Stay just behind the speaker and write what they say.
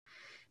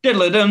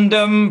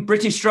Diddle-dum-dum,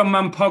 British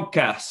Strongman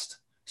podcast.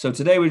 So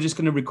today we're just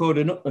going to record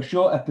a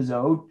short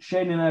episode.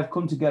 Shane and I have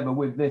come together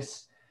with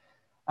this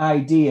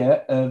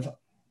idea of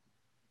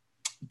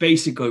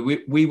basically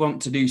we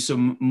want to do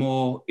some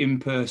more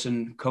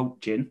in-person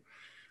coaching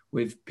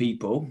with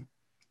people,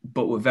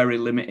 but we're very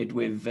limited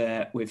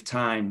with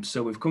time.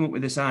 So we've come up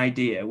with this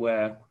idea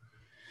where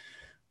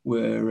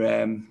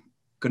we're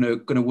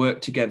gonna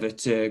work together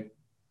to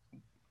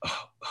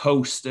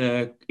host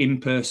a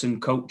in-person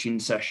coaching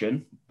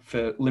session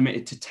for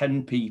limited to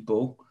 10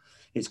 people.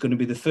 It's going to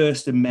be the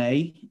 1st of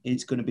May.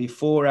 It's going to be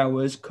 4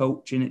 hours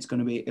coaching. It's going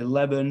to be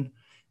 11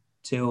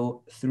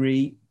 till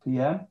 3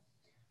 p.m.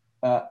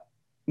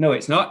 No,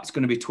 it's not. It's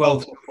going to be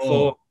 12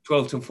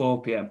 till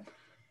 4 p.m.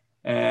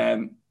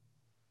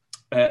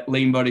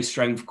 Lean Body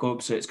Strength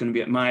Club. So it's going to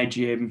be at my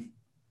gym.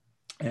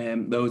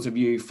 Those of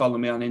you who follow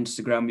me on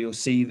Instagram, you'll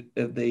see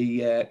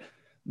the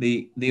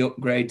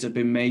upgrades I've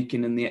been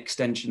making and the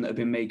extension that I've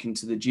been making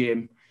to the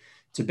gym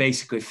to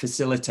basically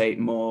facilitate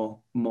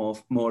more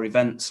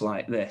events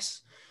like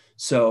this.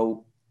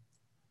 So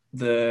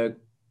the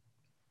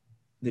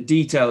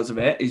details of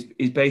it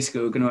is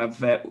basically we're going to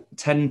have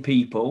 10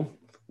 people.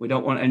 We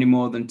don't want any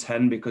more than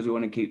 10 because we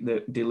want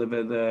to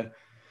deliver the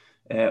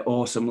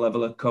awesome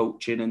level of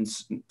coaching and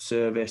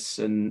service,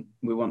 and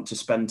we want to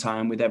spend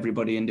time with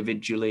everybody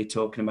individually,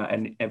 talking about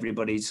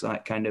everybody's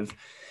like kind of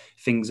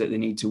things that they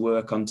need to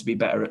work on to be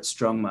better at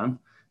strongman.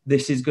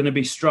 This is going to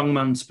be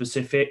strongman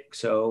specific.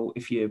 So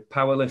if you're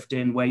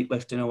powerlifting,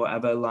 weightlifting or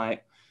whatever,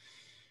 like,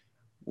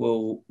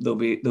 well, there'll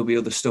be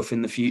other stuff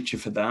in the future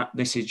for that.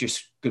 This is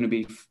just going to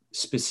be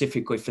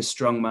specifically for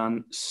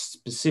strongman,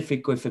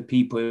 specifically for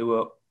people who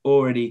are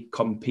already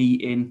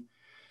competing.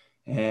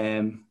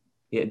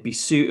 It'd be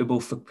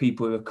suitable for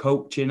people who are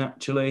coaching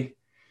actually,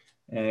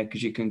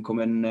 because you can come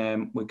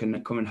and we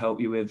can come and help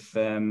you with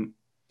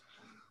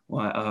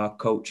like our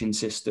coaching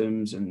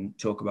systems and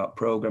talk about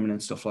programming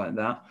and stuff like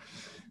that.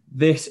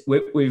 This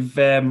with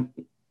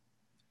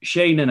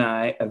Shane and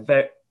I are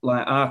very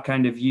like our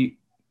kind of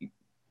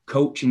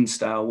coaching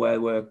style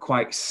where we're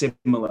quite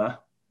similar,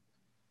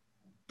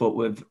 but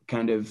we've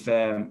kind of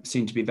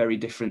seem to be very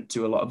different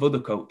to a lot of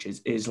other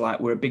coaches. Is like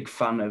we're a big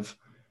fan of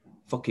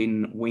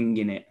fucking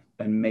winging it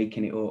and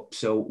making it up.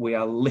 So we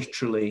are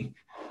literally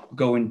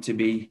going to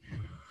be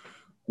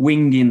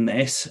winging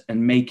this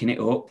and making it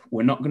up.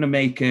 We're not going to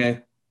make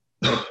a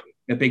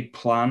big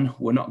plan.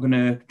 We're not going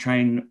to try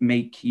and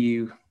make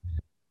you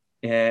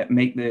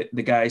make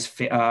the guys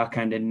fit our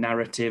kind of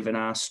narrative and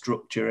our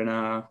structure and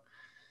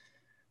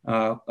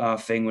our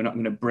thing. We're not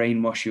going to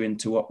brainwash you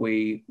into what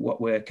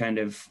we're kind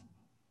of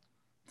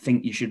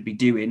think you should be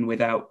doing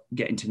without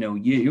getting to know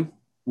you.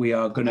 We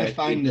are going to. I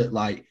find that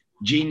like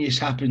genius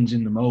happens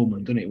in the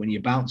moment, doesn't it? When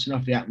you're bouncing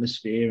off the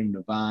atmosphere and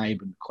the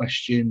vibe and the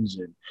questions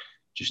and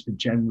just the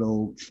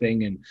general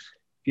thing. And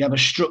if you have a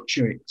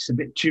structure, it's a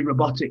bit too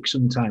robotic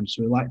sometimes.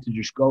 So we like to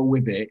just go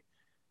with it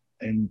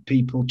and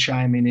people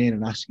chiming in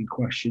and asking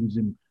questions.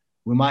 And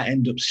we might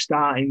end up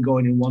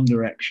going in one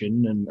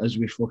direction and as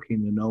we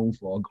fucking are known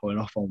for, going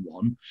off on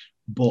one.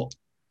 But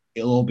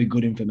it'll all be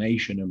good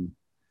information and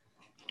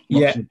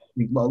lots of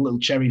little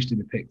cherries to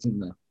be picked, isn't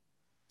there?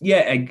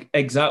 Yeah,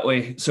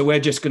 exactly. So we're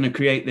just going to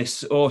create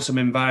this awesome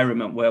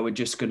environment where we're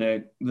just going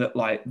to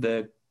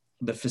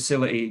the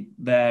facility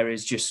there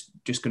is just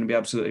going to be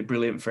absolutely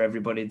brilliant for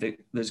everybody.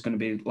 There's going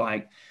to be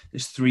like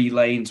there's 3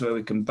 lanes where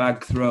we can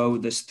bag throw.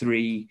 There's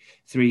three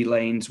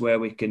lanes where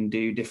we can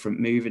do different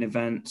moving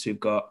events. We've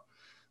got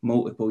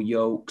multiple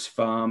yokes,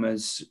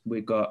 farmers.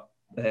 We've got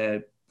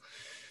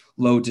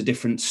loads of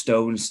different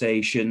stone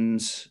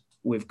stations.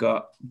 We've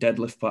got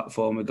deadlift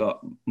platform. We've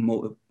got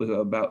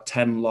about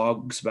 10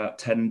 logs, about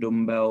 10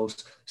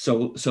 dumbbells.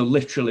 So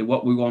literally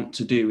what we want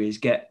to do is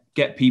get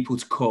people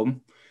to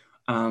come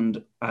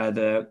and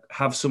either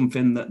have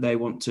something that they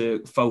want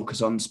to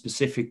focus on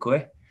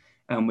specifically,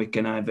 and we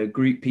can either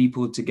group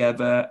people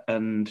together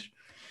and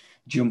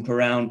jump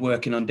around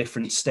working on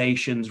different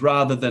stations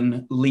rather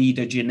than lead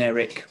a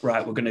generic,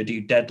 right, we're going to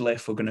do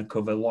deadlift, we're going to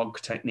cover log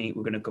technique,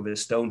 we're going to cover the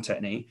stone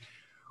technique.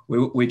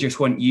 We just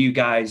want you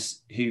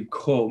guys who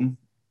come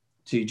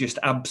to just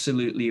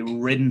absolutely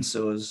rinse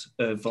us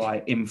of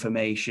like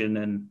information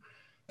and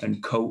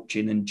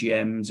coaching and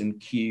gems and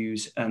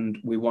cues. And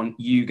we want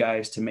you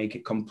guys to make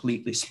it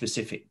completely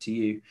specific to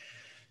you.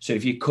 So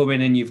if you come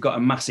in and you've got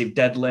a massive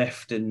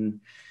deadlift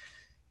and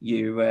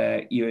you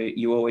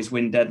always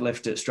win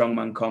deadlift at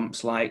strongman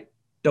comps, like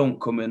don't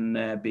come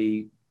and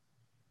be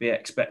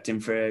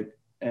expecting for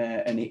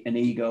an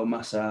ego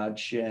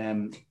massage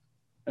and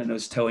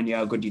us telling you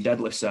how good your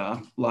deadlifts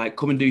are. Like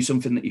come and do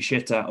something that you're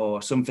shit at,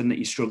 or something that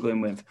you're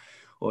struggling with,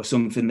 or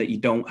something that you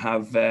don't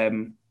have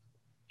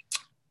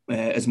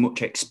as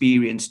much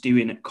experience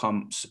doing at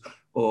comps,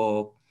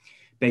 or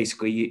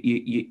basically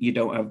you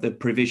don't have the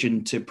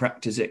provision to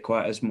practice it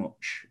quite as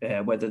much,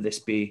 whether this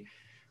be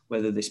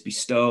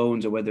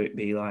stones or whether it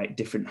be like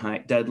different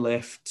height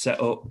deadlift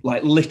setup,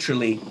 like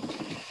literally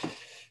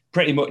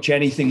pretty much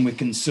anything we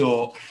can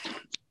sort.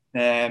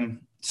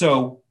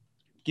 So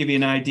give you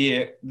an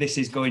idea, this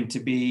is going to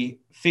be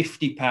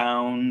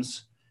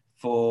 £50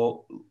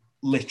 for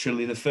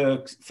literally the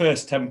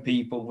first 10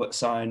 people that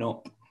sign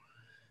up.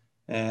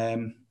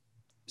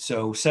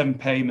 So send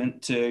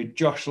payment to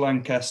Josh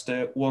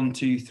Lancaster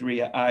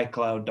 123 at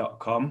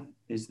iCloud.com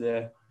is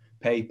the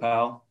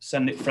PayPal.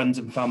 Send it friends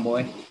and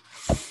family.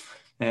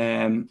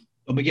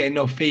 We'll be getting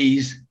no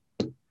fees.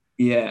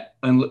 Yeah,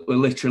 and we're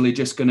literally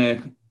just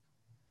gonna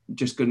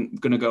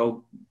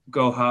go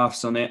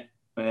halves on it,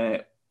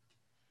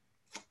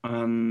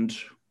 and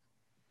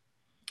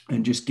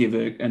just give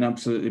an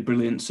absolutely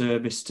brilliant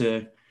service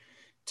to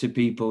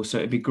people. So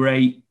it'd be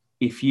great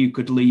if you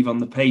could leave on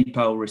the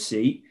PayPal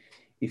receipt,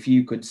 if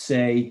you could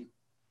say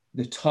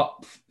the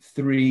top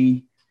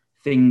 3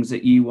 things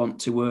that you want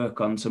to work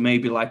on. So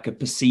maybe like a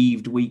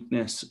perceived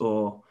weakness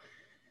or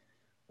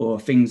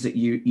things that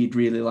you'd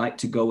really like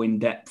to go in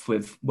depth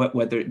with,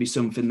 whether it be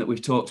something that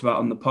we've talked about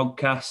on the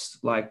podcast,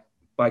 like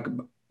I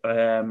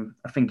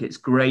think it's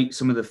great,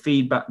 some of the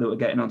feedback that we're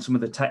getting on some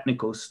of the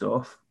technical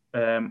stuff.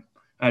 I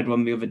had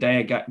one the other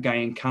day, a guy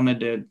in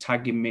Canada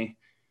tagging me,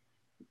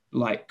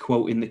 like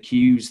quoting the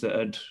cues that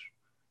had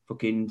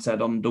fucking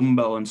said on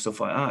dumbbell and stuff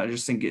like that. I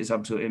just think it's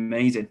absolutely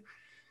amazing.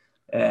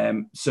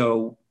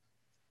 So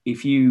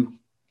if you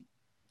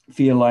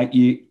feel like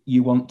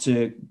you want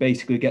to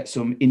basically get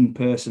some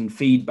in-person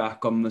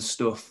feedback on the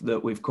stuff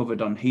that we've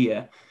covered on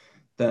here,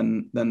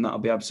 then that'll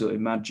be absolutely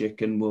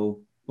magic, and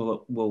we'll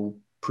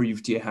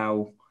prove to you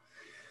how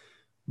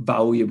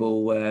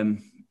valuable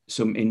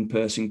some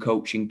in-person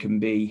coaching can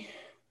be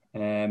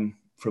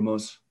from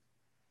us.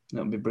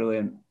 That would be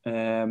brilliant.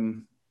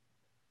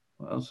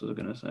 What else was I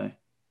going to say?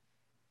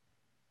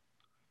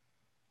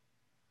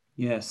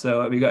 Yeah,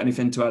 so have you got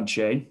anything to add,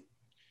 Shane?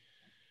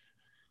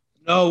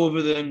 No,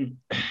 other than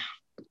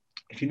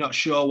if you're not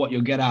sure what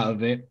you'll get out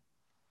of it,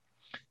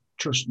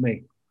 trust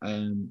me.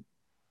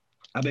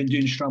 I've been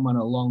doing strongman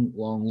a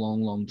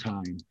long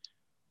time.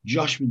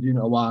 Josh been doing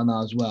it a while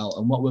now as well.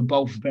 And what we're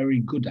both very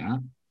good at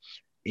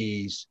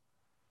is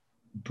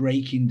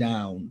breaking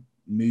down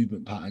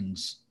movement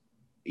patterns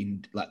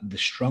in like the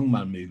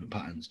strongman movement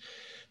patterns.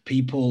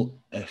 People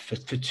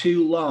for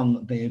too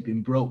long they have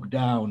been broke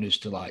down as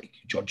to like,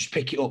 just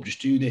pick it up,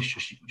 just do this,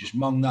 just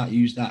mong that,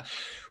 use that.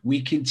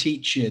 We can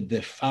teach you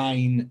the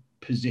fine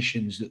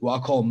positions, that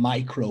what I call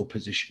micro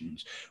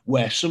positions,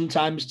 where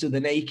sometimes to the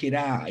naked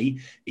eye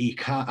you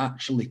can't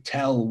actually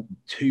tell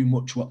too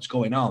much what's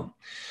going on,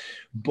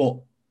 but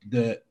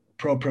the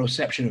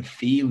proprioception of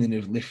feeling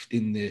of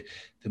lifting the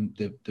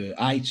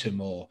item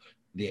or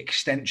the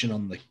extension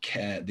on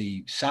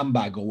the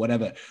sandbag or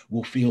whatever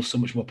will feel so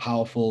much more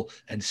powerful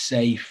and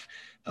safe,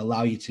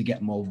 allow you to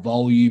get more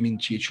volume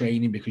into your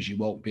training because you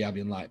won't be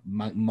having like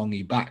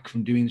mongy back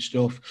from doing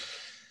stuff.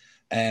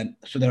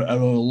 So there are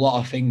a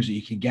lot of things that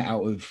you can get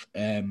out of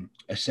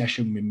a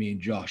session with me and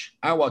Josh.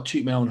 I want to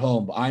toot my own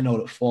home, but I know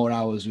that 4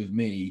 hours with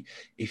me,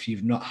 if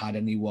you've not had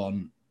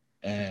anyone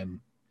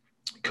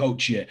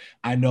coach you,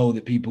 I know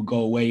that people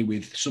go away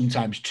with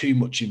sometimes too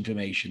much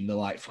information. They're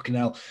like, fucking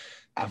hell,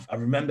 I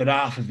remembered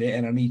half of it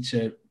and I need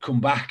to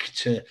come back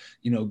to,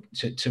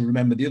 to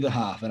remember the other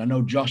half. And I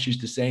know Josh is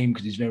the same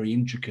because he's very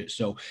intricate.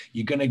 So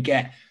you're going to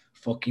get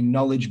fucking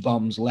knowledge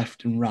bombs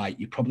left and right.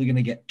 You're probably going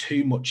to get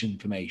too much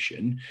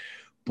information,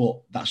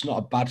 but that's not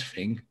a bad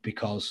thing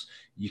because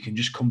you can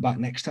just come back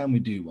next time we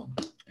do one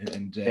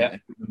and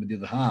remember the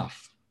other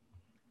half.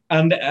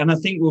 And I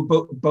think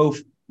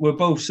we're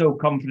both so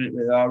confident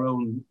with our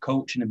own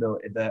coaching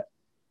ability that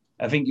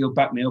I think you'll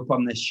back me up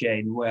on this,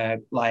 Shane, where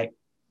like,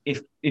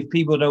 if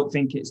people don't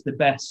think it's the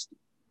best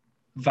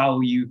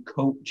value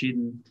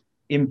coaching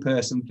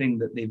in-person thing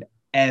that they've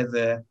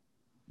ever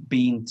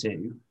been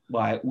to,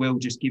 like we'll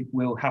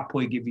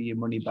happily give you your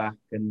money back.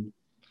 And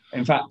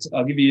in fact,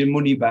 I'll give you your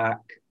money back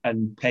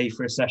and pay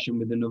for a session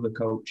with another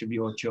coach of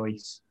your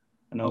choice.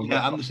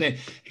 Yeah, I'm the same.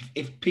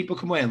 If people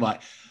come away and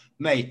like,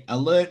 mate, I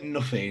learned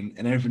nothing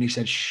and everybody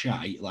said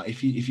shite, like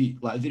if you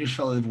like if they just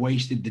felt like they've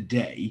wasted the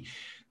day,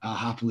 I'll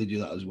happily do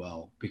that as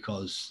well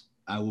because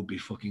I would be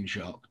fucking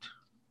shocked.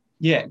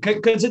 Yeah,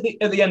 because at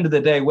the end of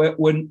the day,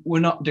 we're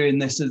not doing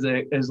this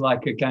as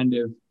like a kind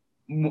of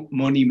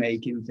money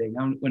making thing.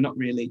 We're not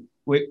really.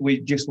 We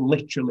just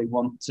literally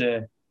want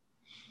to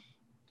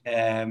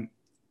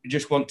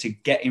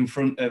get in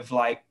front of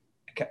like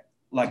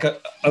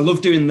I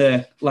love doing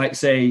the like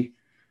say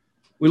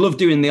we love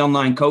doing the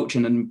online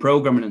coaching and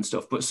programming and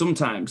stuff, but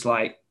sometimes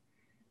like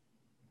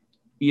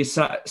you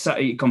sat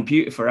at your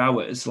computer for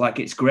hours, like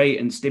it's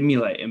great and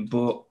stimulating,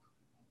 but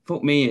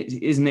fuck me,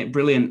 isn't it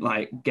brilliant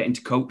like getting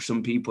to coach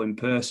some people in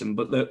person?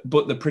 But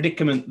the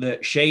predicament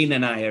that Shane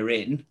and I are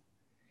in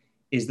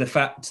is the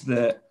fact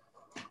that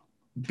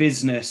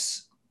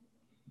business,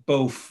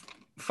 both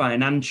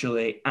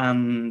financially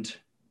and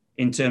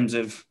in terms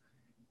of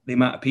the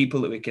amount of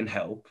people that we can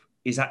help,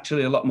 is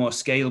actually a lot more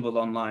scalable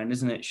online,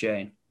 isn't it,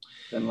 Shane?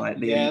 Than like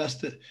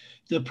that's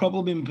the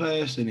problem in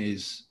person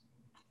is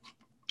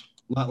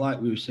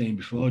like we were saying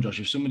before, Josh.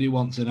 If somebody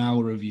wants an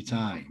hour of your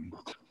time,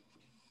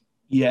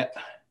 yeah.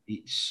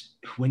 It's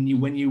when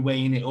you're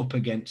weighing it up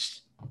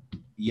against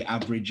your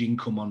average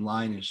income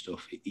online and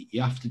stuff,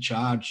 you have to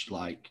charge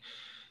like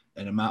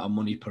an amount of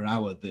money per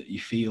hour that you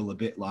feel a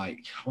bit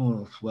like,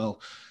 oh,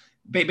 well,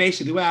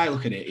 basically the way I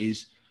look at it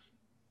is,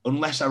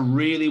 unless I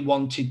really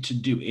wanted to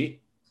do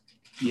it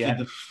for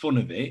the fun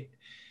of it,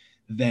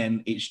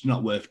 then it's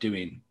not worth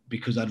doing,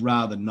 because I'd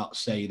rather not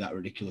say that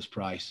ridiculous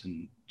price,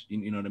 and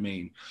you know what I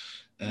mean?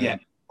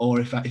 Or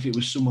if it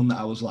was someone that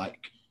I was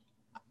like,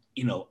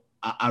 you know,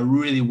 I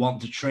really want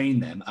to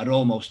train them, I'd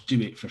almost do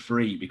it for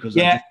free, because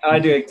I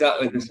do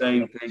exactly the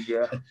same thing.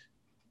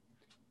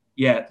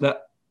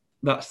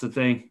 That's the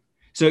thing.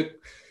 So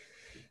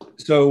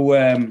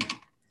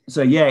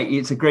yeah,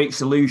 it's a great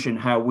solution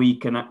how we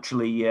can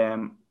actually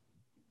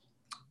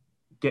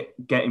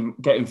get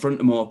in front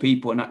of more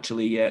people, and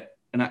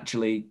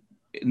actually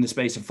in the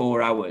space of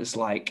 4 hours,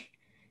 like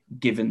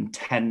given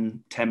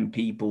 10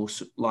 people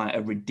like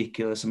a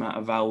ridiculous amount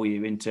of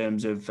value in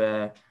terms of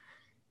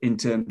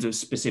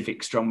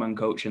specific strongman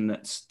coaching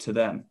that's to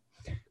them.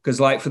 Because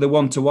like for the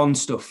one-to-one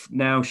stuff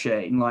now,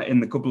 Shane, like in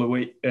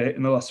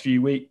the last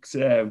few weeks,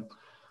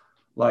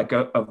 like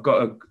I've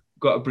got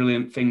a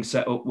brilliant thing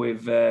set up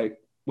with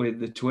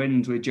the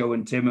twins, with Joe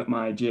and Tim at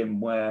my gym,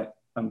 where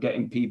I'm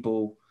getting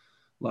people,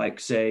 like,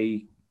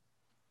 say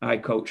I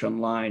coach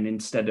online,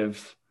 instead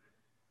of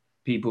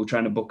people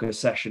trying to book a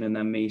session and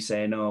then me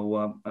saying, oh,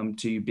 well, I'm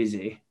too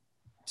busy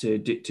to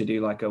do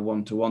like a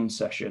one-to-one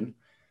session.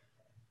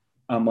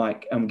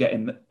 I'm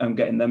getting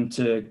them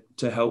to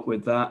help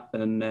with that,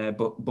 and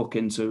book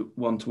into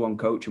one-to-one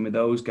coaching with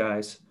those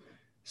guys.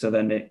 So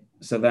then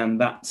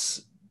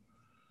that's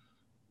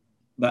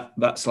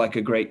like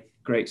a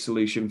great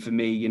solution for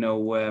me, you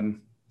know,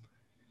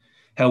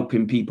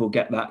 helping people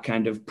get that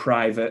kind of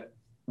private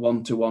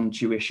one-to-one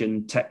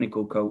tuition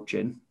technical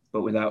coaching,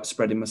 but without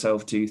spreading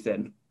myself too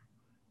thin.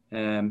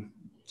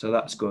 So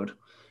that's good.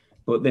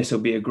 But this will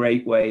be a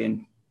great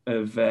way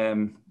of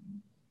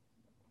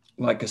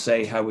like I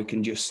say, how we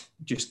can just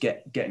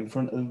get in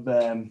front of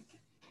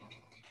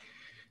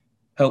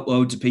help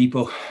loads of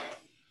people.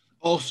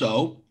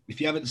 Also,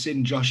 if you haven't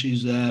seen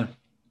Josh's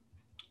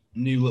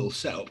new little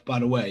setup, by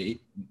the way,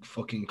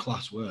 fucking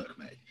class work,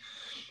 mate.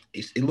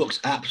 It looks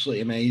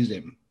absolutely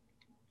amazing.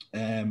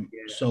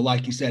 So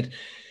like you said,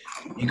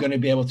 you're going to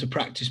be able to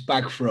practice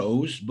bag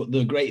throws, but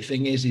the great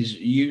thing is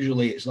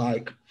usually it's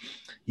like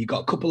you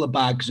got a couple of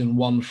bags and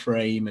one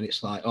frame, and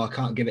it's like, oh, I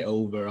can't get it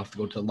over, I have to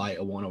go to a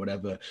lighter one or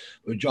whatever.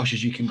 With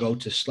Josh's, you can go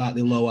to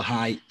slightly lower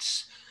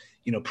heights,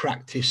 you know,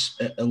 practice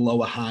at a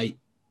lower height.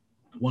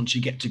 Once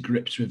you get to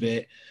grips with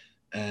it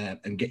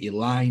and get your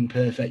line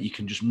perfect, you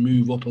can just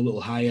move up a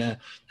little higher,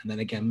 and then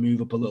again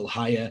move up a little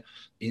higher,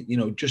 you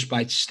know, just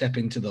by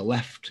stepping to the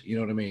left. You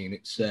know what I mean?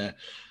 It's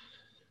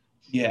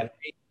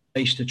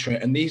place to train,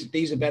 and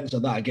these events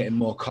like that are getting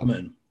more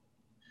common.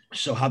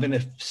 So having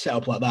a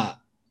setup like that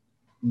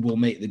will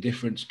make the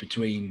difference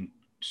between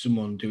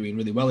someone doing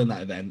really well in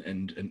that event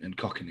and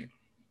cocking it.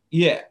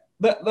 Yeah,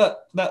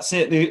 that's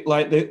it.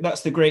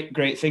 That's the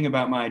great thing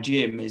about my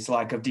gym is,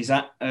 like, I've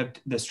designed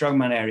the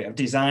strongman area. I've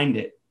designed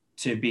it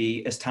to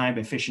be as time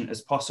efficient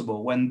as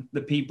possible. When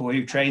the people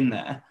who train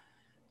there,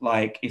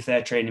 like if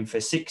they're training for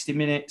 60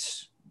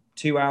 minutes,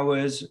 2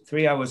 hours,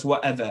 3 hours,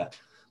 whatever,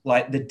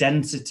 like the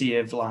density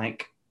of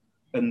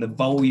and the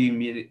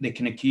volume they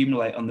can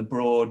accumulate on the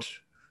broad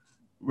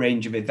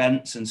range of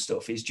events and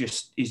stuff is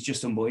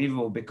just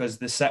unbelievable, because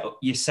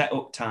your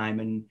setup time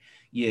and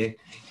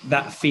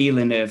that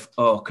feeling of,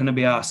 oh, can I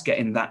be asked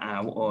getting that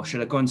out, or should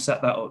I go and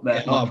set that up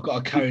there? Yeah, I've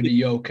got to carry the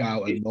yoke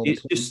out. And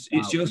it's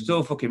just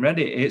so fucking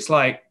ready. It's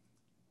like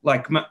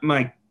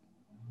my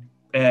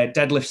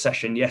deadlift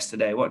session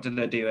yesterday. What did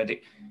I do? I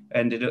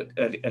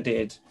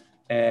did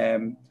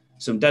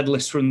some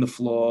deadlifts from the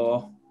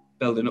floor,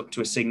 building up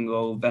to a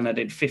single. Then I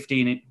did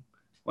 15.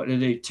 What did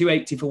I do?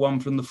 280 for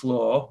one from the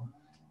floor.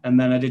 And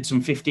then I did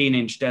some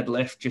 15-inch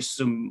deadlift, just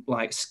some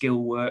like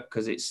skill work,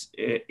 because it's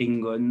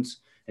England.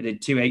 I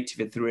did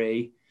 280 for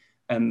three.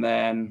 And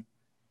then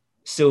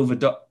the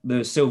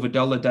silver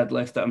dollar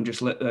deadlift that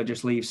I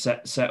just leave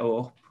set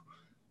up,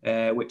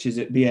 which is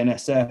at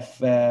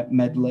BNSF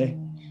medley.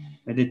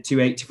 I did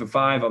 280 for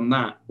five on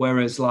that.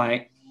 Whereas,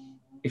 like,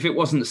 if it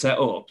wasn't set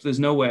up, there's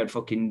no way I'd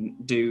fucking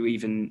do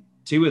even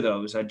two of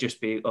those. I'd just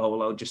be, oh,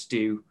 well, I'll just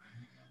do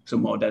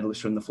some more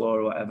deadlifts from the floor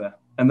or whatever.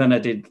 And then I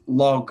did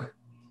log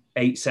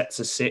 8 sets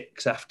of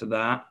 6 after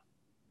that,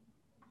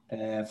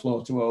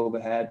 floor to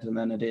overhead. And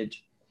then I did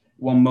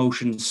one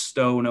motion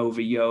stone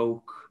over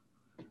yoke,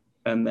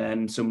 and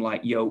then some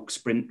like yoke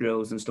sprint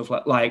drills and stuff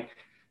like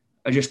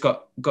I just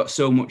got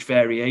so much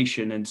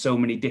variation and so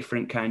many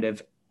different kind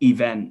of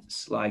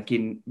events,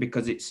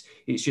 because it's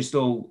just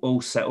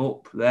all set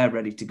up there,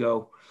 ready to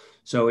go.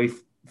 So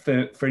if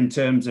for in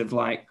terms of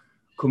like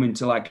coming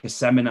to like a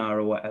seminar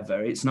or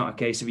whatever, it's not a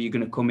case of you're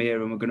going to come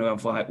here and we're going to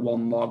have like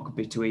one log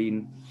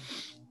between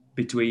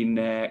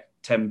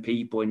 10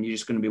 people and you're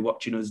just going to be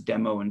watching us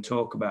demo and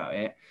talk about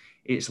it.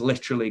 It's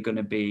literally going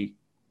to be,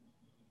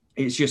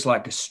 it's just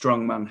like a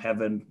strongman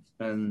heaven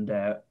and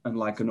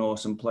like an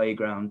awesome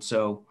playground.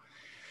 So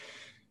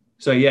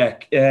yeah,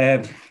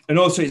 and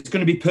also it's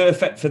going to be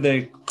perfect for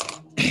the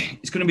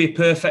going to be a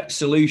perfect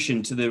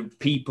solution to the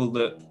people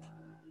that,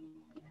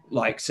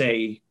 like,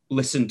 say,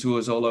 listen to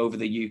us all over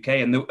the UK,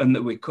 and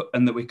that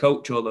we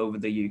coach all over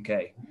the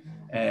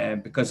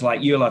UK, because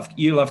like you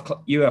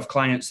have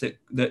clients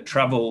that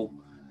travel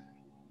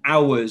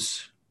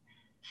hours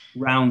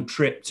round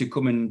trip to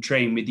come and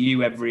train with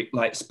you every,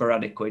 like,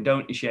 sporadically,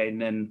 don't you,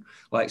 Shane? And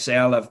like, say,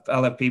 I'll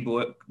have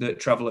people that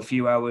travel a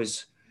few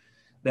hours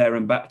there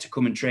and back to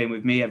come and train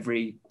with me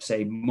every,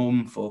 say,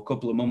 month or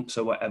couple of months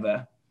or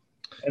whatever.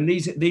 And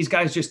these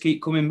guys just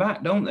keep coming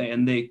back, don't they?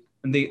 And they're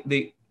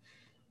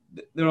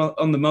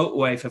on the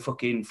motorway for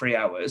fucking 3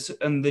 hours,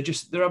 and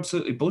they're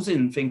absolutely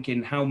buzzing,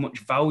 thinking how much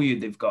value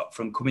they've got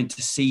from coming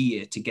to see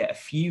you, to get a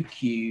few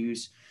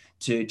cues,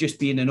 to just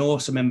be in an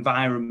awesome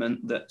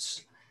environment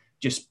that's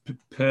just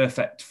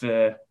perfect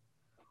for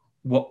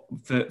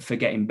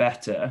getting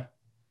better.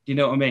 Do you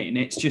know what I mean?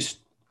 It's just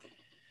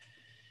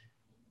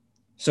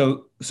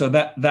so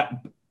that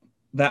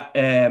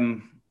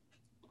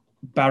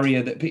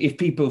barrier that if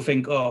people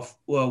think, oh,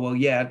 well,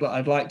 yeah,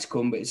 I'd like to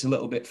come, but it's a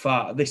little bit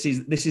far. This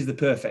is the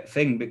perfect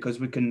thing, because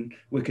we can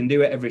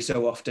do it every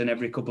so often,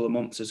 every couple of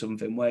months or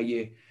something, where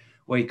you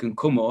can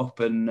come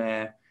up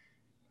and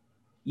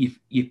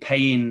you're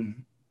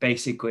paying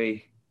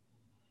basically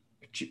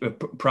a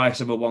price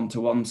of a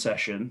one-to-one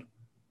session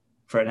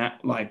for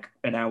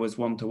an hour's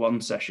one-to-one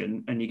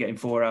session, and you're getting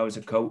 4 hours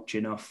of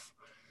coaching off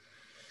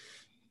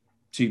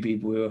two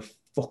people who are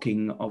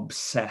fucking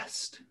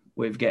obsessed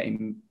with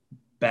getting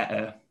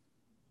better,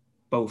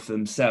 both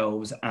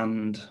themselves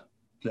and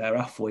their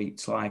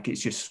athletes. Like,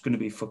 it's just going to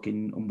be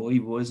fucking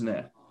unbelievable, isn't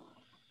it?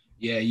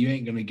 Yeah, you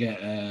ain't going to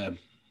get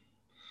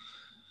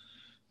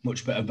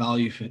much better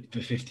value for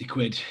 50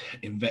 quid.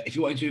 If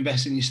you wanted to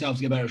invest in yourself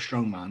to get better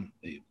strongman,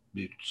 it'd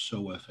be so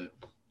worth it.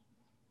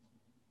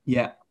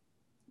 Yeah,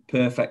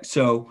 perfect.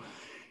 So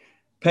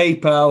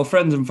PayPal,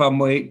 friends and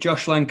family,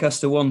 Josh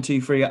Lancaster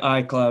 123 at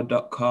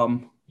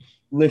iCloud.com.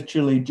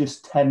 Literally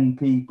just 10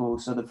 people.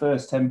 So the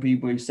first 10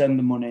 people who send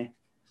the money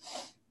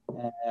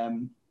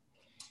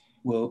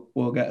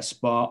will get a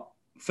spot.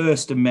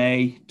 1st of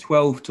May,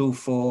 12 till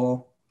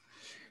 4.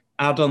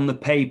 Add on the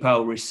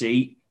PayPal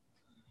receipt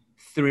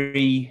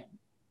 3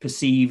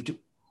 perceived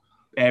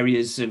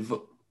areas of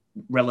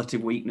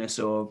relative weakness,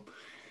 or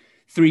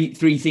three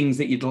things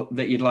that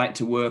you'd like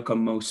to work on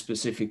most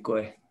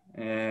specifically,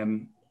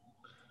 and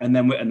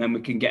then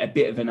we can get a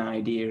bit of an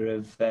idea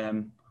of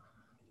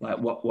like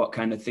what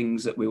kind of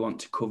things that we want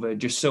to cover,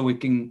 just so we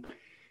can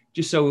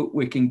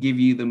give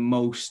you the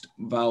most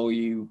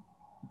value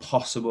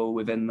possible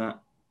within that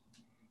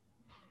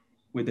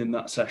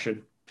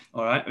session.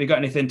 All right, have you got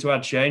anything to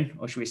add, Shane,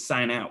 or should we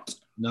sign out?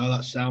 No,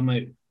 that's sound,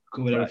 mate.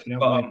 Covered everything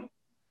out, mate.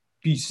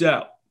 Peace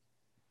out.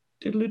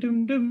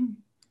 Diddly-dum-dum.